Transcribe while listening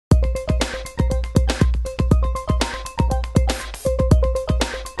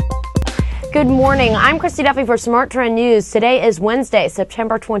Good morning. I'm Christy Duffy for Smart Trend News. Today is Wednesday,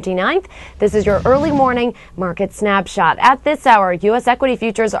 September 29th. This is your early morning market snapshot. At this hour, U.S. equity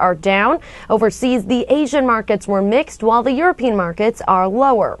futures are down. Overseas, the Asian markets were mixed, while the European markets are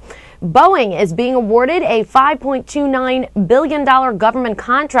lower. Boeing is being awarded a $5.29 billion government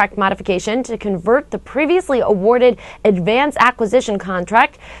contract modification to convert the previously awarded advance acquisition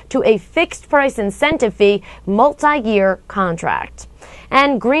contract to a fixed price incentive fee multi-year contract.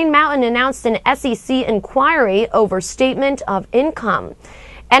 And Green Mountain announced an SEC inquiry over statement of income.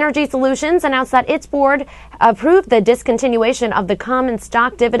 EnergySolutions announced that its board approved the discontinuation of the common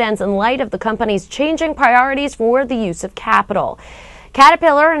stock dividends in light of the company's changing priorities for the use of capital.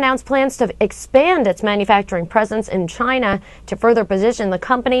 Caterpillar announced plans to expand its manufacturing presence in China to further position the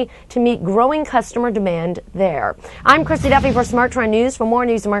company to meet growing customer demand there. I'm Christy Duffy for Smart Trend News. For more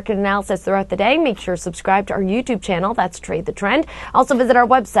news and market analysis throughout the day, make sure to subscribe to our YouTube channel. That's Trade the Trend. Also visit our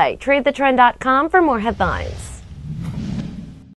website, tradethetrend.com, for more headlines.